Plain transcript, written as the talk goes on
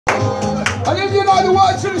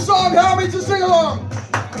to the song, help me to sing along.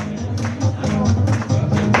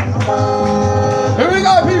 Here we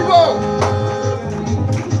go, people.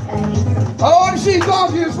 I want to see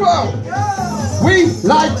donkey as well. We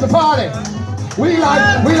like to party. We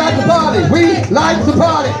like to party. We like to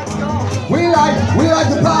party. We like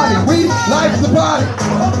to party. We like to party.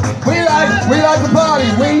 We like to party.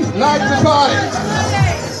 We like to party.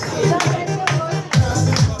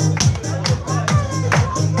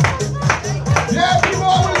 Yeah, people, I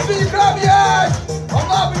want to see you clap your hands. I'm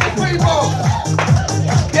loving you, people.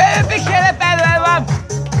 Get a big kid better, everyone.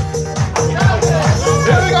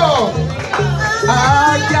 Here we go.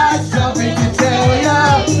 I got something to tell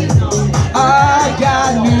ya. I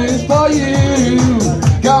got news for you.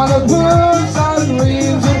 Gonna put some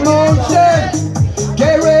dreams in motion.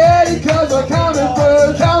 Get ready, cause we're coming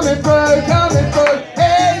through, coming through, coming through.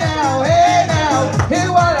 Hey now, hear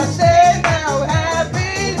what I say now.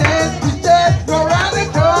 Happiness is just around the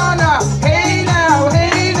corner. Hey now,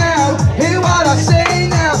 hear what I say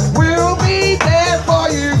now. We'll be there for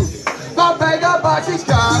you. My Vengaboys is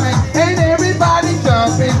coming, and everybody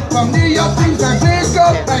jumping. From New York to San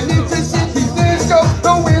Francisco, and into City Disco.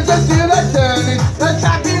 The wheels are still turning, the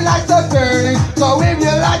traffic lights are turning. So if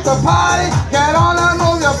you like to party, get on and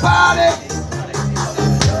move your body.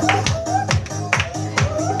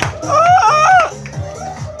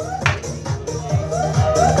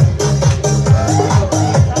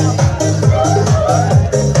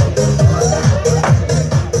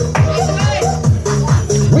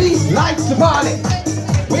 We like to party.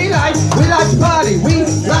 We like to party. We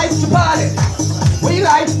like to party.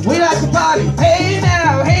 We like to party. Hey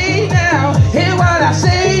now, hear what I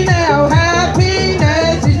say now.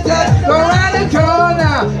 Happiness is just around the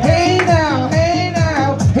corner. Hey now,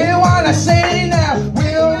 hear what I say now.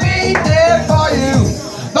 We'll be there for you.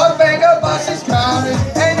 The Vengaboys is coming,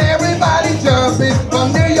 and everybody jumping.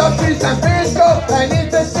 From New York to San Francisco, and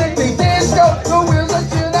into City Disco. The wheels are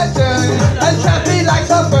still turning, and traffic lights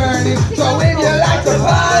are burning. So if you like to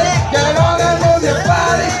party, get on and move your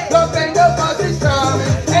body. The Vengaboys is coming,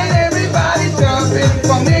 and everybody jumping.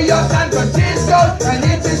 From New York, San Francisco, and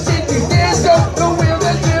into City Disco. The wheels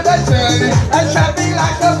are still turning, and traffic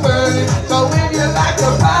lights are burning. So if you like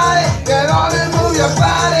to party, get on and move your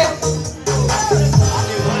body.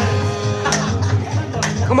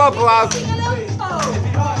 Come on, bro.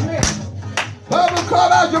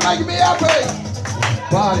 Clubhouse, you're making me happy.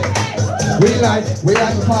 Party. We like to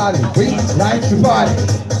party. We like to party.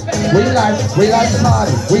 We like to party. We like to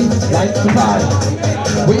party. We like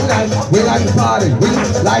to party. We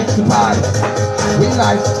like to party.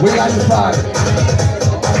 We like to party.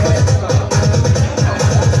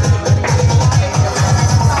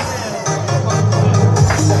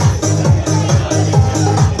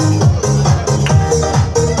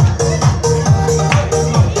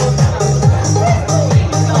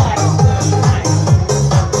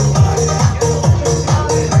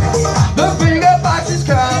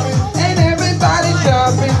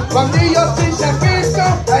 From New York to San Francisco,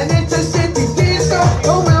 and into City Disco.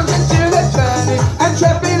 The wheels are still turning, and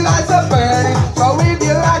traffic lights are burning. So if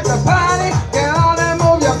you like to party, get on and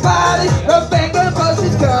move your body. The Vengaboys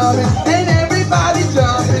is coming, and everybody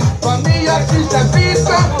jumping. From New York to San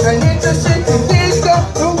Francisco, and into City